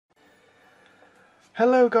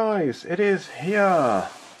Hello guys, it is here,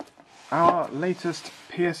 our latest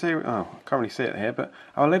PSA, oh, I can't really see it here, but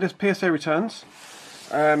our latest PSA returns.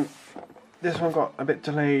 This one got a bit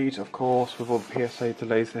delayed, of course, with all the PSA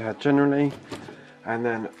delays they had generally, and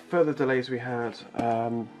then further delays we had,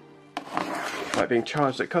 like being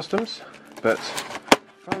charged at customs, but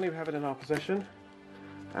finally we have it in our possession,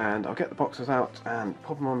 and I'll get the boxes out and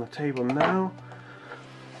put them on the table now.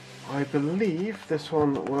 I believe this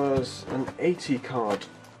one was an 80 card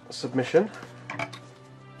submission,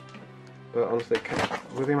 but honestly,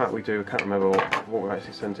 with the amount we do, I can't remember what we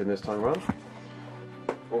actually sent in this time around.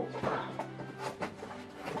 Oh.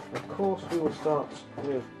 Of course, we will start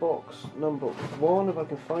with box number 1, if I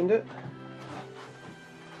can find it,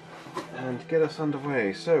 and get us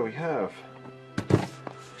underway. So we have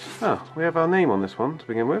our name on this one to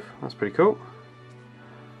begin with. That's pretty cool.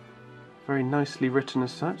 Very nicely written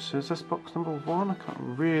as such. So is this box number 1? I can't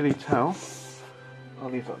really tell. I'll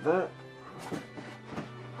leave that there.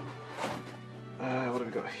 What have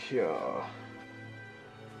we got here?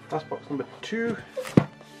 That's box number 2.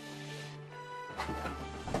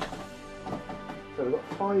 So we've got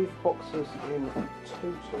 5 boxes in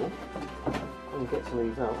total. I'll get some of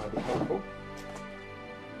these out, that'd be helpful.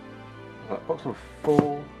 Right, box number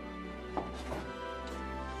 4.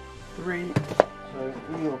 3. So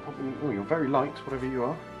you are probably, oh, you're very light, whatever you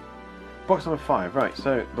are. Box number 5, right,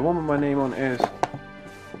 so the one with my name on is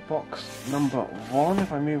box number 1,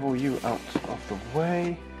 if I move all you out of the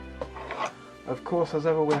way. Of course, as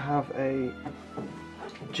ever, we'll have a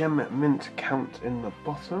gem mint count in the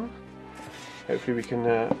bottom. Hopefully we can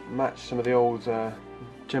match some of the old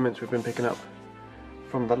gem mints we've been picking up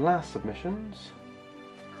from the last submissions.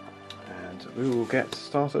 And we will get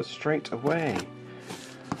started straight away.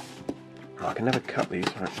 Oh, I can never cut these.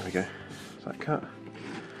 Right, there we go. Is that cut?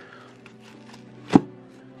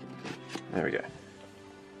 There we go.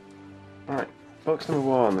 Alright, box number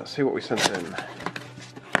 1. Let's see what we sent in.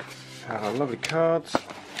 Have our lovely cards.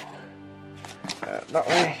 That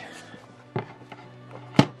way.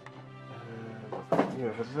 You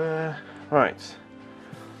over there. Right,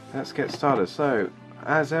 let's get started. So,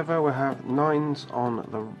 as ever, we'll have 9s on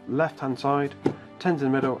the left hand side, 10s in the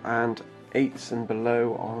middle, and 8s and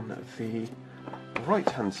below on the right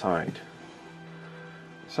hand side.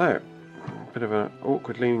 So, a bit of an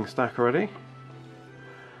awkward leaning stack already.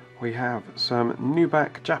 We have some new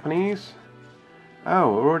back Japanese.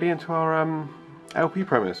 Oh, we're already into our LP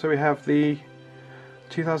promos. So we have the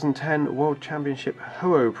 2010 World Championship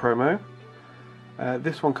Ho-Oh promo.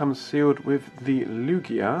 This one comes sealed with the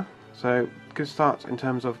Lugia, so good start in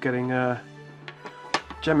terms of getting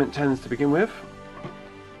Gem Mint 10s to begin with.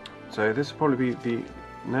 So this will probably be the,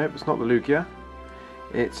 no, it's not the Lugia,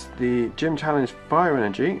 it's the Gym Challenge Fire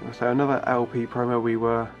Energy, so another LP promo we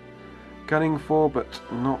were gunning for, but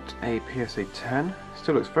not a PSA 10.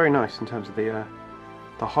 Still looks very nice in terms of the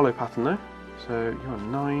hollow pattern though. So you're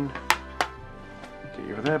 9, get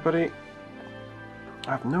you over there, buddy.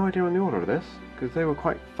 I have no idea on the order of this, because they were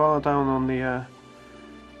quite far down on the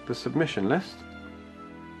submission list.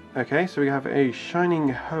 Okay, so we have a Shining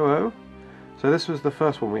Ho-Oh. So this was the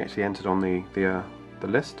first one we actually entered on the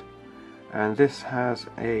list, and this has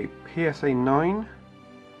a PSA 9.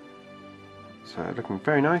 So looking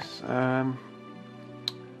very nice. It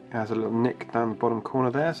has a little nick down the bottom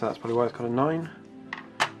corner there, so that's probably why it's got a 9.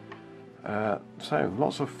 So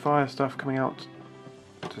lots of fire stuff coming out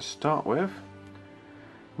to start with.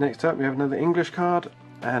 Next up we have another English card,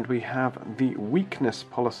 and we have the Weakness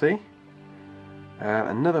Policy.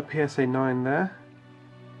 Another PSA 9 there.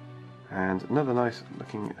 And another nice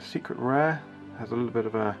looking secret rare. Has a little bit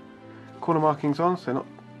of corner markings on, so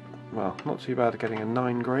not too bad at getting a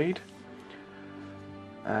 9 grade.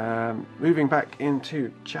 Moving back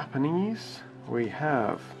into Japanese, we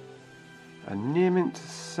have a Near Mint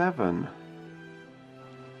 7.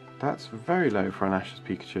 That's very low for an Ash's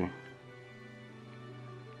Pikachu.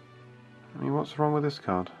 I mean, what's wrong with this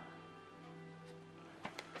card?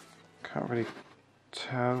 Can't really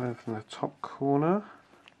tell from the top corner.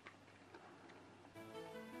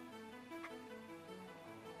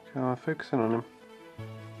 Focus in on him.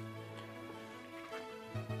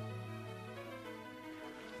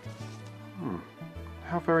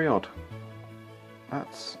 How very odd.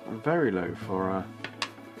 That's very low for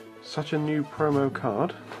such a new promo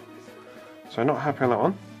card. So not happy on that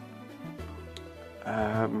one.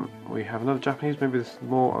 We have another Japanese, maybe this is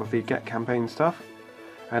more of the Get campaign stuff.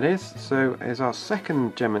 That is, so is our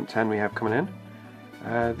second Gem Mint 10 we have coming in.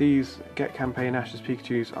 These Get campaign Ash's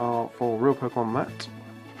Pikachus are for Real Pokemon Matt.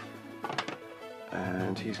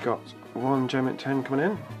 And he's got 1 Gem Mint 10 coming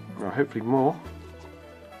in, or hopefully more.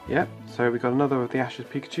 Yep, so we got another of the Ashes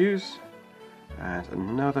Pikachus, and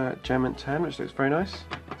another Gem Mint 10, which looks very nice.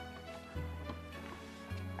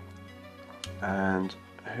 And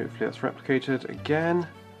hopefully that's replicated again.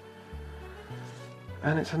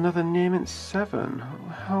 And it's another Near Mint 7. What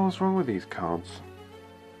the hell's wrong with these cards?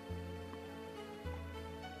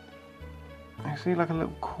 I see like a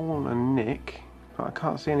little corner nick, but I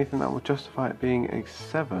can't see anything that would justify it being a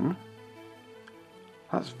 7.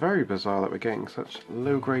 That's very bizarre that we're getting such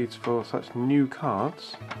low grades for such new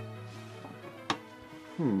cards.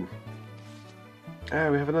 We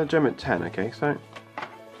have another Gem Mint 10, okay, so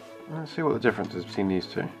let's see what the difference is between these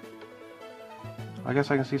two. I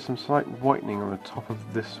guess I can see some slight whitening on the top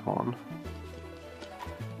of this one.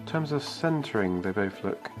 In terms of centering, they both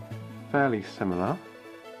look fairly similar.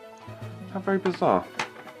 How very bizarre.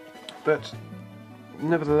 But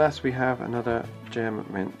nevertheless, we have another Gem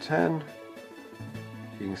Mint 10.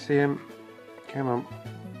 You can see him. Come on.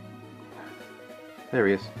 There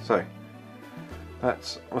he is. So,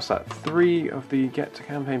 that's, what's that? 3 of the Get to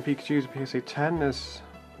Campaign Pikachus of PSA 10. There's,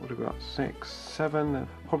 what have we got? 6, 7,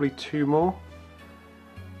 probably 2 more.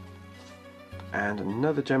 And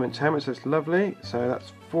another Gem Mint 10, which looks lovely. So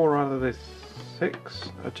that's 4 out of the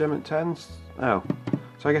 6 Gem Mint 10s. Oh,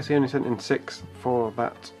 so I guess he only sent in 6 for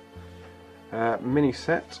that mini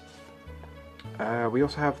set. We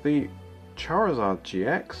also have the Charizard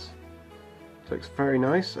GX. Looks very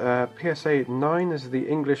nice. PSA 9, this is the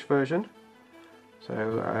English version.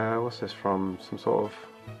 So what's this from? Some sort of...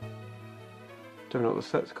 don't know what the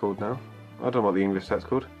set's called now. I don't know what the English set's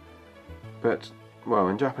called. But, well,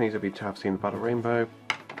 in Japanese it'd be to have seen the Battle Rainbow.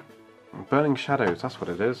 Burning Shadows, that's what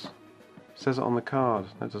it is. It says it on the card.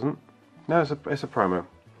 No, it doesn't. No, it's a promo.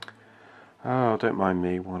 Oh, don't mind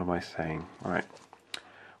me, what am I saying? Alright.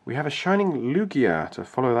 We have a Shining Lugia to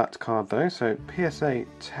follow that card though, so PSA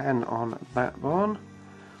 10 on that one.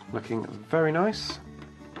 Looking very nice.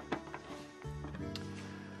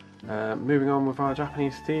 Moving on with our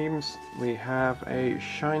Japanese themes, we have a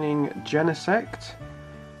Shining Genesect.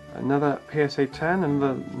 Another PSA 10,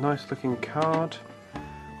 another nice looking card.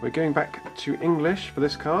 We're going back to English for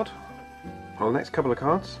this card, well, the next couple of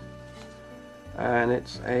cards. And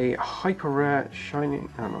it's a hyper rare Shining,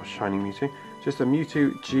 not Shining Mewtwo, just a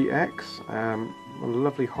Mewtwo GX. What a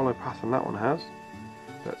lovely hollow pattern that one has.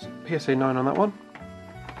 That's PSA 9 on that one.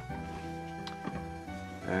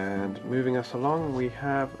 And moving us along, we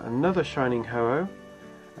have another Shining Ho-Oh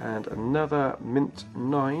and another Mint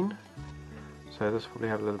 9. So this will probably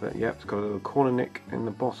have a little bit, yep, it's got a little corner nick in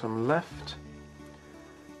the bottom left.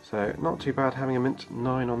 So not too bad having a Mint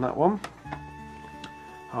 9 on that one.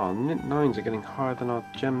 Oh, Mint 9s are getting higher than our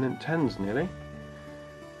Gem Mint 10s nearly.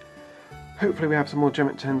 Hopefully we have some more Gem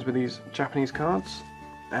Mint 10s with these Japanese cards.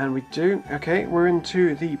 And we do. Okay, we're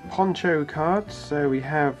into the Poncho cards. So we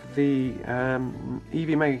have the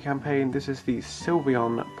Eevee Mega Campaign. This is the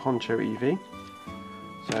Sylveon Poncho Eevee.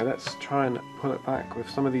 So let's try and pull it back with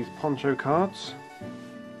some of these Poncho cards.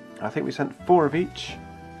 I think we sent 4 of each.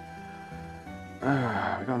 We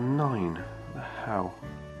got 9. What the hell?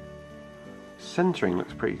 Centering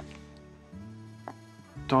looks pretty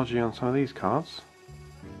dodgy on some of these cards.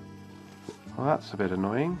 Well, that's a bit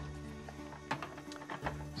annoying.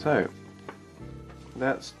 So,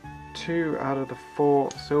 that's 2 out of the 4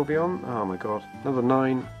 Sylveon. Oh my god, another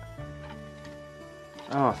 9.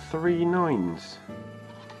 Ah, 3 9s.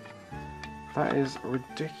 That is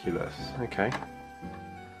ridiculous. Okay.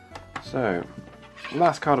 So,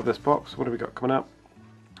 last card of this box, what have we got coming up?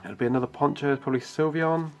 It'll be another Poncho, probably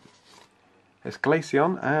Sylveon. It's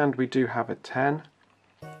Glaceon, and we do have a 10.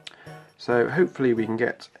 So hopefully we can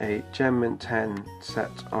get a Gem Mint 10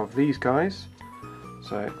 set of these guys.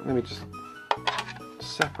 So let me just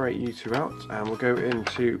separate you two out, and we'll go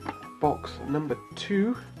into box number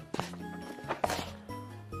 2,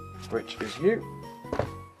 which is you.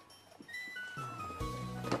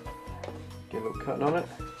 Get a little cutting on it.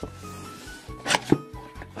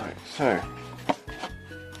 Right, so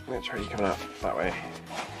let's try you coming up that way.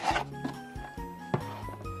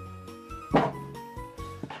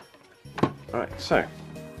 Right, so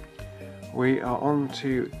we are on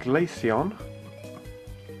to Glaceon,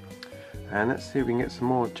 and let's see if we can get some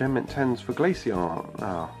more Gem Mint 10s for Glaceon.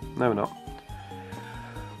 Oh, no we're not.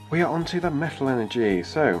 We are on to the Metal Energy,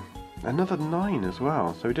 so another 9 as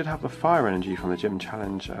well. So we did have the Fire Energy from the Gym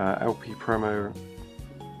Challenge LP promo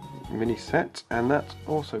mini set, and that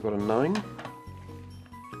also got a 9.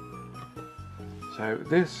 So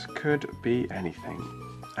this could be anything.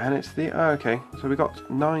 And it's the, okay, so we got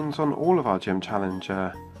 9s on all of our Gym Challenge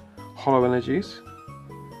Holo Energies,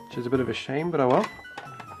 which is a bit of a shame, but oh well.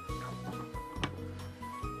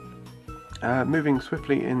 Moving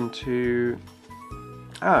swiftly into...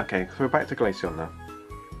 okay, so we're back to Glaceon now.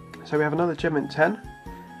 So we have another Gem Mint 10,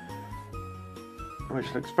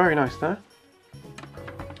 which looks very nice there.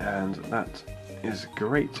 And that is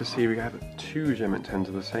great to see. We have 2 Gem Mint 10s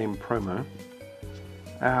of the same promo.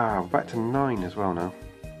 We're back to 9 as well now.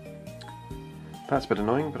 That's a bit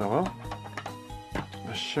annoying, but oh well.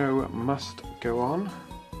 The show must go on.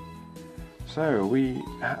 So we...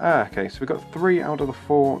 okay, so we got 3 out of the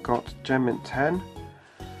 4 got Gem Mint 10.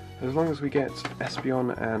 As long as we get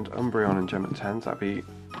Espeon and Umbreon in Gem Mint 10s, that'd be...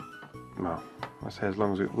 well, I say as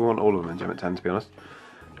long as we want all of them in Gem Mint 10 to be honest.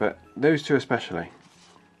 But those 2 especially.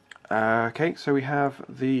 Okay, so we have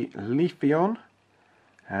the Leafeon,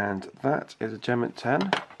 and that is a Gem Mint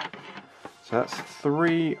 10. So that's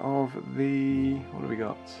 3 of the... what have we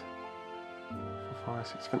got? 4, 5,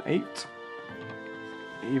 6, 7, 8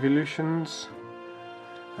 evolutions.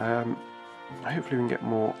 Hopefully we can get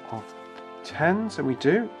more of 10s, and we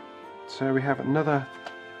do. So we have another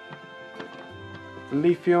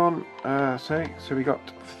Leafeon. So we got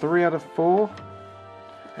 3 out of 4.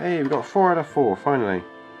 Hey, we got 4 out of 4 finally.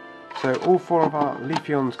 So all 4 of our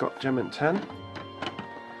Leafeons got Gem Mint 10,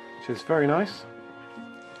 which is very nice.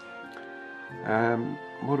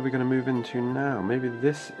 What are we going to move into now? Maybe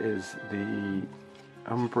this is the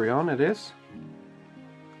Umbreon, it is.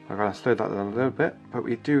 I'm going to slow that down a little bit, but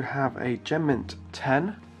we do have a Gem Mint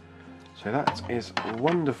 10. So that is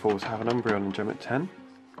wonderful to have an Umbreon in Gem Mint 10.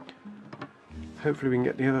 Hopefully we can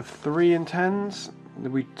get the other 3 in 10s.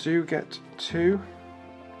 We do get 2.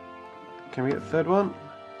 Can we get the 3rd one?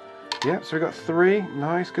 Yep, so we got 3,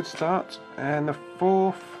 nice, good start. And the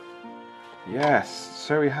 4th, yes,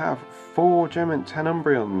 so we have 4 Gem Mint 10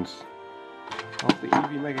 Umbreons of the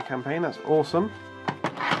EV Mega Campaign, that's awesome.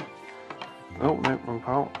 Oh, no, wrong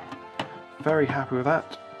pile. Very happy with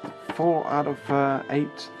that. 4 out of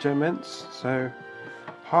 8 Gem Mints, so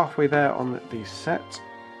halfway there on the set.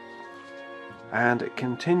 And it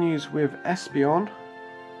continues with Espeon.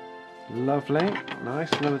 Lovely,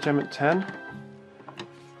 nice, another Gem Mint 10.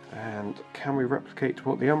 And can we replicate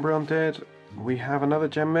what the Umbreon did? We have another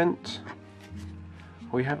Gem Mint.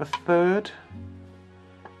 We have a 3rd.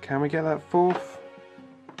 Can we get that 4th?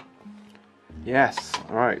 Yes,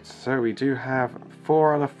 right, so we do have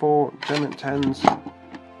 4 out of 4 Gem Mint 10s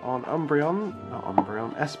on Umbreon, not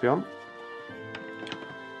Umbreon, Espeon.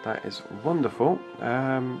 That is wonderful.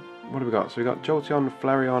 What have we got? So we got Jolteon,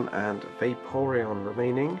 Flareon and Vaporeon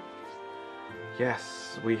remaining.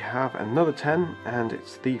 Yes, we have another 10, and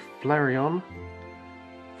it's the Flareon.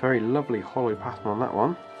 Very lovely holo pattern on that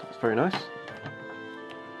one. That's very nice.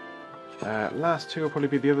 Last 2 will probably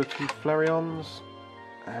be the other 2 Flareons.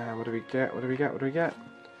 What do we get? What do we get? What do we get?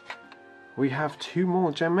 We have 2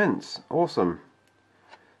 more Gem Mints. Awesome.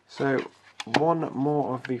 So 1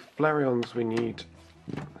 more of the Flareons we need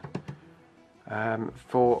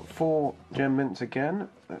for 4 Gem Mints again.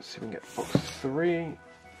 Let's see if we can get box 3.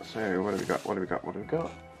 So what have we got? What have we got? What have we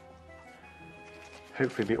got?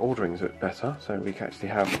 Hopefully the ordering's a bit better, so we can actually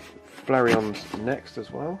have Flareons next as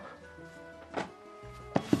well.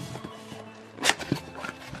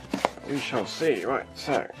 We shall see. Right,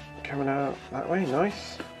 so coming out that way,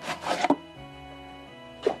 nice.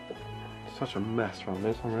 Such a mess around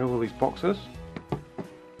this, on all these boxes.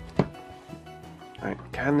 Right,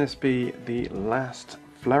 can this be the last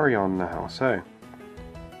Flareon now? So.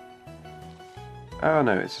 Oh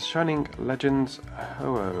no, it's a Shining Legends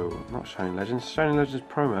Ho-Oh, not Shining Legends, Shining Legends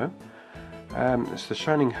promo. It's the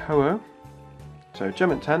Shining Ho-Oh. So Gem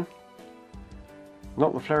Mint 10.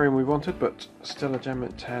 Not the Flareon we wanted, but still a Gem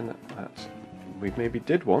Mint 10 that we maybe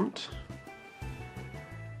did want.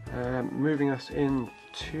 Moving us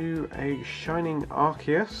into a Shining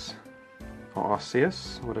Arceus, or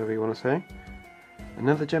Arceus, whatever you want to say.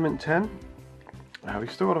 Another Gem Mint 10.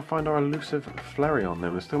 We've still got to find our elusive Flareon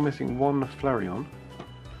then. We're still missing 1 Flareon.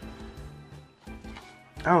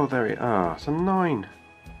 Oh, there we are. So 9.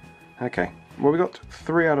 Okay. Well, we got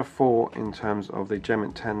 3 out of 4 in terms of the Gem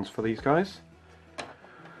Mint 10s for these guys.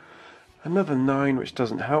 Another 9, which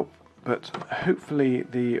doesn't help. But hopefully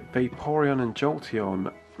the Vaporeon and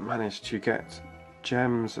Jolteon managed to get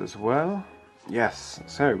gems as well. Yes.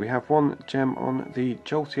 So we have 1 gem on the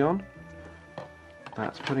Jolteon.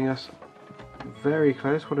 That's putting us very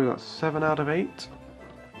close. What have we got? 7 out of 8.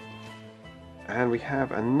 And we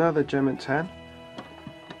have another Gem Mint 10.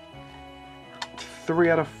 3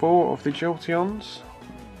 out of 4 of the Jolteons.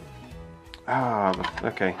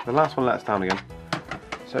 Okay. The last one let us down again.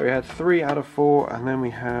 So we had 3 out of 4, and then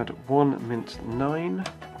we had 1 Mint 9,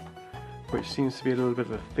 which seems to be a little bit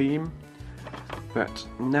of a theme. But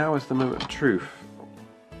now is the moment of truth.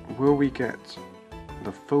 Will we get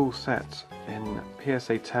the full set in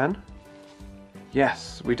PSA 10?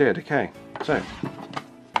 Yes, we did. Okay, so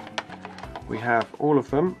we have all of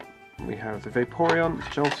them. We have the Vaporeon,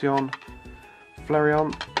 Jolteon,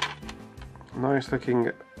 Flareon, nice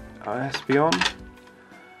looking Espeon,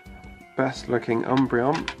 best looking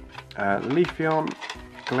Umbreon, Leafeon,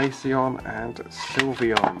 Glaceon and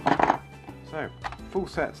Sylveon. So, full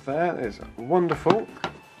sets there is wonderful.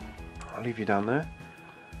 I'll leave you down there.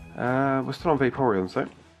 We're still on Vaporeons though.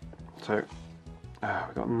 So,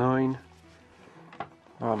 we've got 9.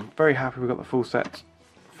 I'm very happy we got the full set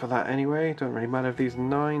for that anyway. Don't really matter if these are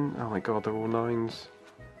 9. Oh my god, they're all 9s.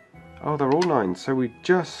 Oh, they're all 9s. So we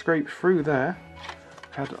just scraped through there.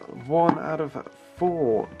 Had 1 out of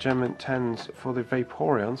 4 Gem 10s for the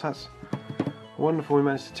Vaporeons. That's wonderful. We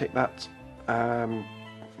managed to tick that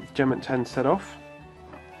Gem 10 set off.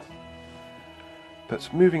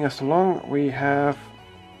 But moving us along, we have...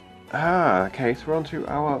 okay, so we're on to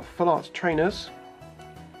our full art trainers.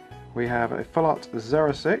 We have a full art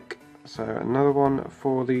Xerosic, so another one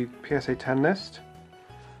for the PSA 10 list.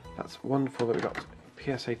 That's wonderful that we got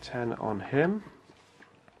PSA 10 on him.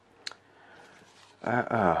 We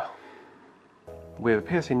have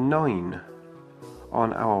a PSA 9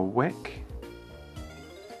 on our Wick.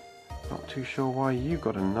 Not too sure why you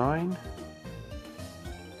got a 9,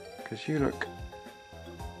 because you look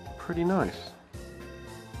pretty nice.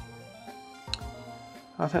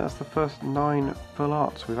 I think that's the first 9 full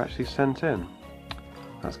arts we've actually sent in.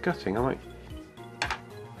 That's gutting. I might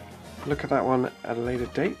look at that one at a later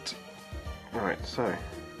date. Right, so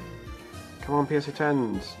come on PSA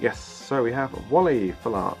 10s. Yes, so we have Wally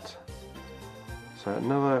full art. So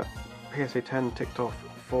another PSA 10 ticked off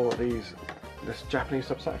for this Japanese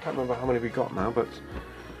subset. I can't remember how many we got now, but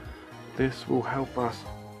this will help us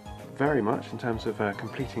very much in terms of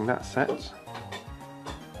completing that set.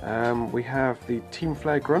 We have the Team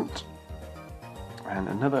Flare Grunt and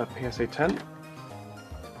another PSA 10.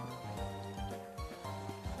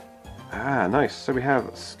 Nice. So we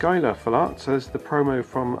have Skylar full art. So this is the promo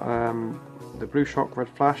from the Blue Shock Red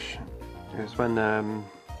Flash. It was when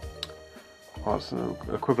it's the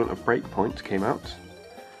equivalent of Breakpoint came out,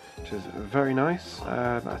 which is very nice.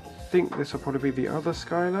 I think this will probably be the other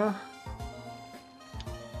Skylar.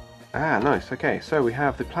 Nice. Okay, so we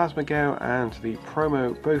have the Plasma Gale and the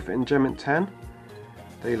promo both in Gem 10.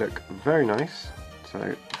 They look very nice.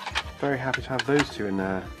 So very happy to have those two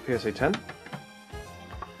in PSA 10.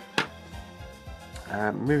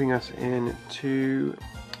 Moving us into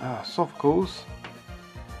Softballs.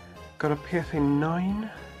 Got a PSA 9.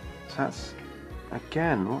 So that's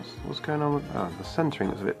again, what's going on with the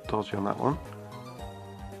centering is a bit dodgy on that one.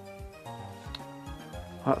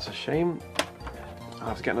 That's a shame. I'll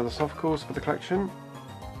have to get another Softballs for the collection.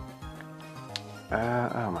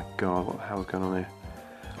 Oh my god, what the hell's going on here?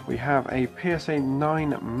 We have a PSA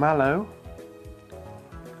 9 Mallow.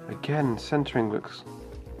 Again, centering looks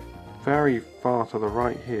very far to the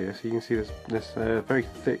right here, so you can see this very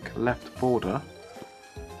thick left border.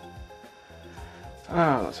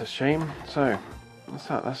 That's a shame. So, what's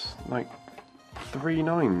that? That's like 3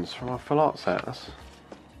 9s from our full art set. That's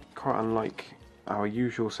quite unlike our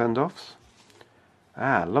usual send-offs.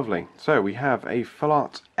 Lovely. So we have a full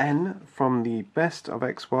art N from the Best of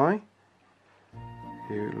XY,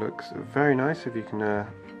 who looks very nice if you can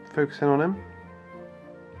focus in on him.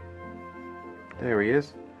 There he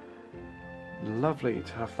is. Lovely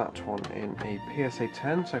to have that one in a PSA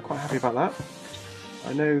 10, so quite happy about that.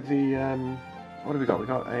 I know the, what have we got? We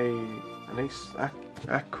got an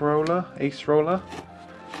Ace Roller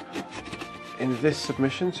in this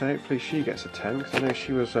submission, so hopefully she gets a 10, because I know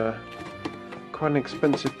she was quite an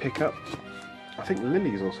expensive pickup. I think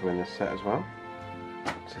Lily's also in this set as well.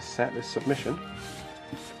 This submission.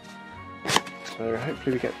 So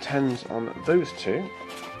hopefully we get 10s on those two.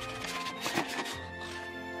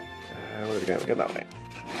 Where do we go? We go that way.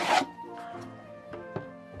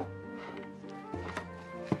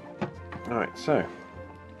 Alright, so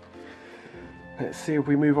let's see if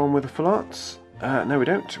we move on with the full arts. No, we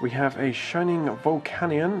don't. We have a Shining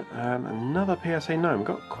Volcanion, another PSA 9. We've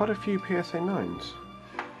got quite a few PSA 9s.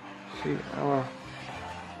 See, our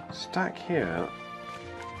stack here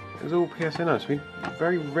is all PSA 9s. We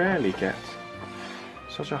very rarely get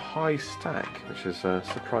such a high stack, which is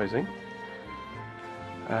surprising.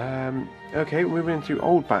 Okay, we're moving into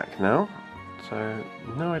Old Back now. So,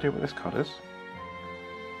 no idea what this card is.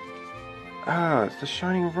 It's the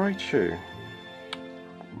Shining Raichu.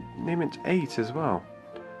 Nimit 8 as well.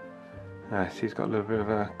 So he's got a little bit of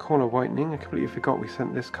a corner whitening. I completely forgot we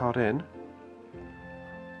sent this card in.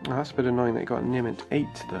 That's a bit annoying that he got a Nimit 8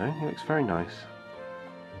 though. He looks very nice.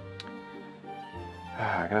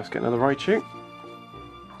 I'm gonna have to get another Raichu.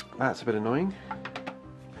 That's a bit annoying.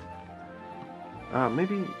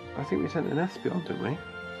 Maybe I think we sent an Espeon, didn't we?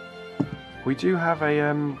 We do have a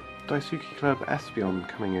Daisuke Club Espeon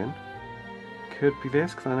coming in. Could be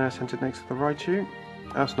this, because I know I sent it next to the Raichu.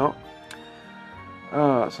 That's not.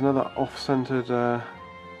 It's another off-centered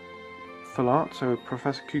full art, so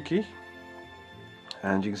Professor Kuki.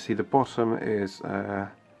 And you can see the bottom is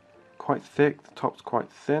quite thick, the top's quite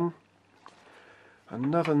thin.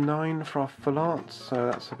 Another 9 for our full art, so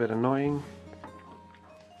that's a bit annoying.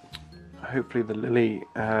 Hopefully the Lily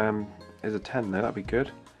is a 10 there, that'd be good.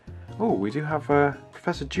 Oh, we do have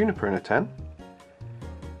Professor Juniper in a 10.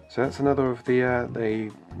 So that's another of the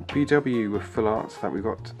BW with full arts that we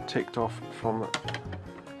got ticked off from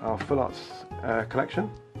our full arts collection.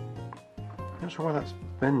 Not sure why that's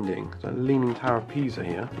bending. It's a Leaning Tower of Pisa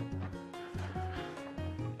here.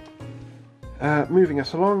 Moving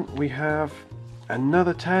us along, we have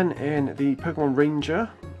another 10 in the Pokemon Ranger.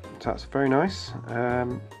 So that's very nice.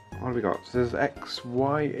 What have we got? So there's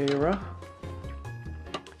XY era.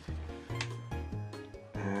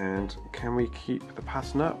 And can we keep the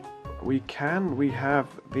pattern up? We can. We have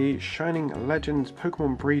the Shining Legends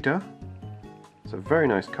Pokemon Breeder. It's a very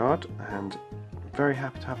nice card, and very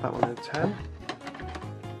happy to have that one in a 10.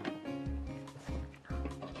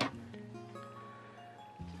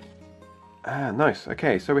 Nice.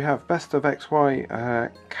 Okay, so we have Best of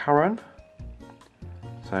XY Karen.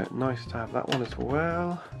 So nice to have that one as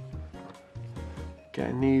well.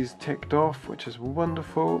 Getting these ticked off, which is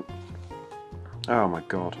wonderful. Oh my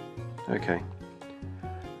god. Okay.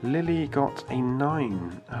 Lily got a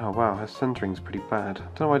 9. Oh wow, her centering's pretty bad. I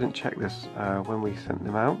don't know why I didn't check this when we sent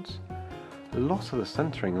them out. A lot of the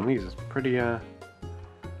centering on these is pretty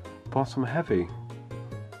bottom heavy.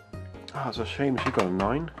 Oh, it's a shame she got a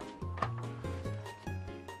 9.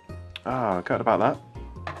 Ah, gutted about that.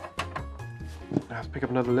 I have to pick up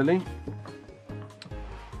another Lily.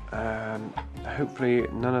 Hopefully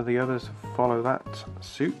none of the others follow that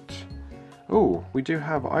suit. Oh, we do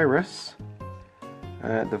have Iris,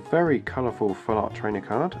 the very colourful full art trainer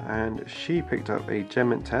card, and she picked up a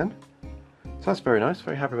Gemmint 10. So that's very nice,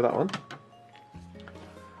 very happy with that one.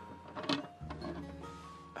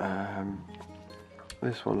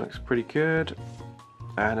 This one looks pretty good,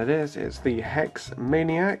 and it's the Hex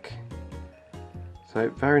Maniac. So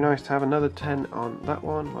very nice to have another 10 on that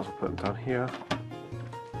one. Might as well put them down here.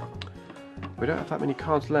 We don't have that many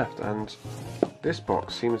cards left, and this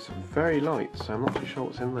box seems very light, so I'm not too sure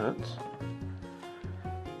what's in that.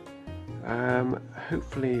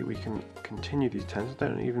 Hopefully we can continue these 10s. I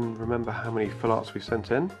don't even remember how many full arts we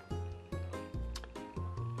sent in,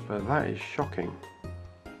 but that is shocking.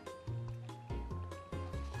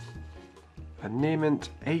 A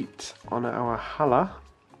Nearmint 8 on our Hala.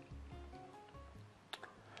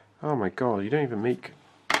 Oh my god, you don't even make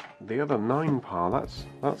the other 9 par.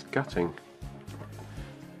 That's gutting.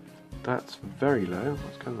 That's very low.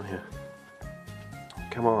 What's going on here?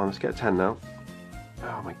 Come on, let's get a 10 now.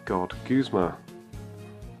 Oh my god, Guzma.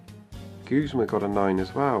 Guzma got a 9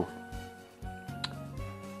 as well.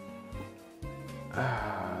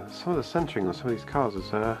 Some of the centering on some of these cards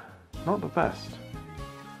is not the best.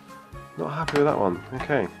 Not happy with that one.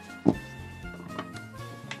 Okay.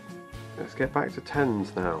 Let's get back to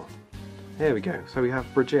 10s now. Here we go. So we have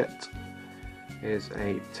Brigitte is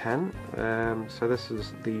a 10. So this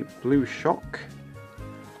is the Blue Shock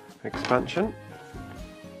expansion.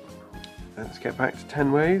 Let's get back to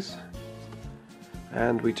 10 ways.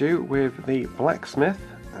 And we do with the Blacksmith,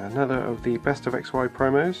 another of the Best of XY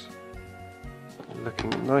promos.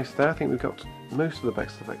 Looking nice there. I think we've got most of the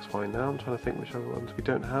Best of XY now. I'm trying to think which other ones we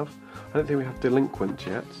don't have. I don't think we have Delinquent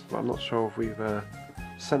yet, but I'm not sure if we've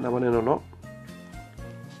sent that one in or not.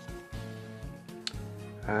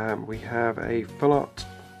 We have a full art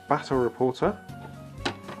Battle Reporter.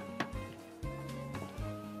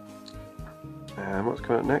 And what's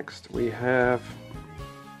coming up next? We have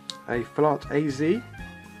a full art AZ,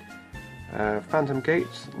 Phantom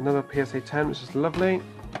Gates, another PSA 10, which is lovely.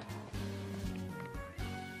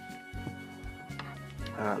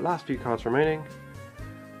 Last few cards remaining.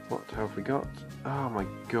 What have we got? Oh my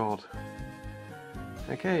god.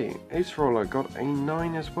 Okay, Ace Roller got a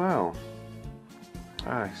 9 as well.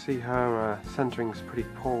 I see her centering's pretty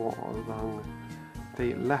poor along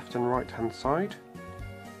the left and right hand side.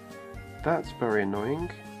 That's very annoying.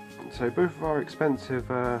 So both of our expensive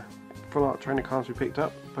full art trainer cards we picked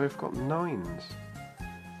up both got 9s,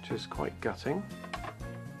 which is quite gutting.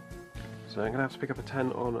 So I'm going to have to pick up a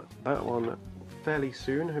 10 on that one fairly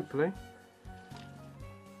soon, hopefully.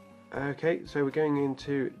 Okay, so we're going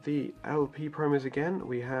into the LP promos again.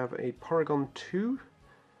 We have a Porygon 2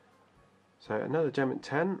 So another gem at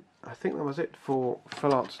 10. I think that was it for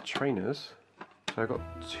Full Art Trainers. So I've got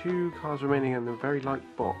 2 cards remaining in the very light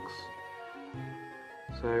box.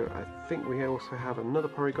 So I think we also have another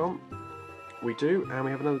Porygon. We do, and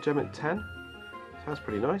we have another gem at 10. So that's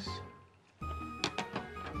pretty nice.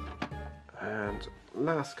 And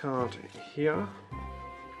last card here.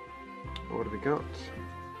 What have we got?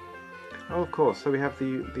 Oh, of course, so we have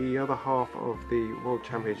the other half of the World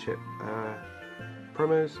Championship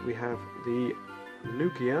promos. We have the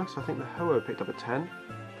Lugia, so I think the Ho-Oh picked up a 10.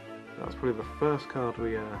 That's probably the first card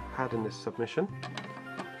we had in this submission.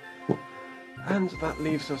 And that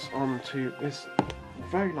leaves us on to this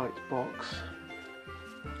very light box.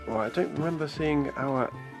 Well, I don't remember seeing our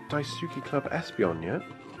Daisuke Club Espeon yet.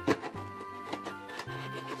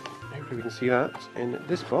 Hopefully we can see that in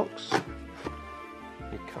this box.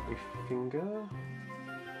 You cut my finger.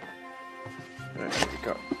 Right, what have we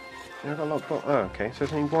got? I've got a lot of oh, okay, so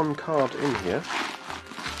there's only 1 card in here.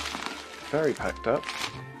 Very packed up.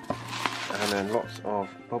 And then lots of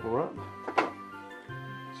bubble wrap.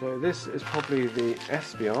 So this is probably the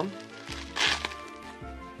Espeon.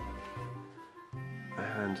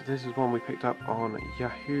 And this is one we picked up on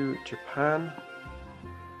Yahoo Japan.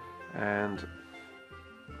 And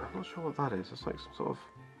I'm not sure what that is. It's like some sort of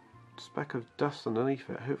speck of dust underneath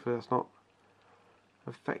it. Hopefully that's not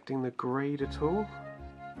affecting the grade at all.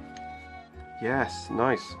 Yes,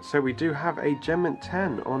 nice. So we do have a Gem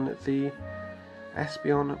 10 on the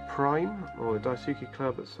Espeon Prime, or the Daisuke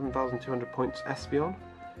Club at 7,200 points Espeon.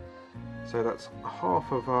 So that's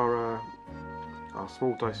half of our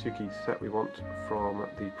small Daisuke set we want from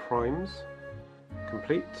the Primes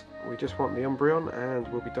complete. We just want the Umbreon and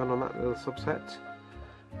we'll be done on that little subset.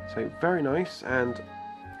 So very nice, and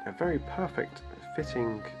a very perfect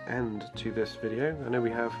fitting end to this video. I know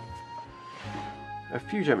we have a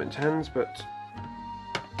few Gem 10s, but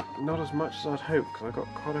not as much as I'd hoped, because I got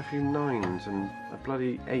quite a few 9s and a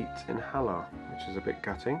bloody 8 in Hala, which is a bit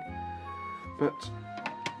gutting. But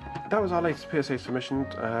that was our latest PSA submission.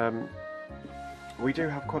 We do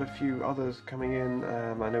have quite a few others coming in.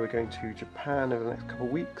 I know we're going to Japan over the next couple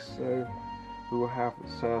of weeks, so we will have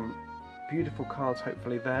some beautiful cards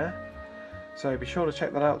hopefully there. So be sure to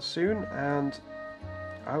check that out soon, and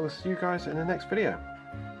I will see you guys in the next video.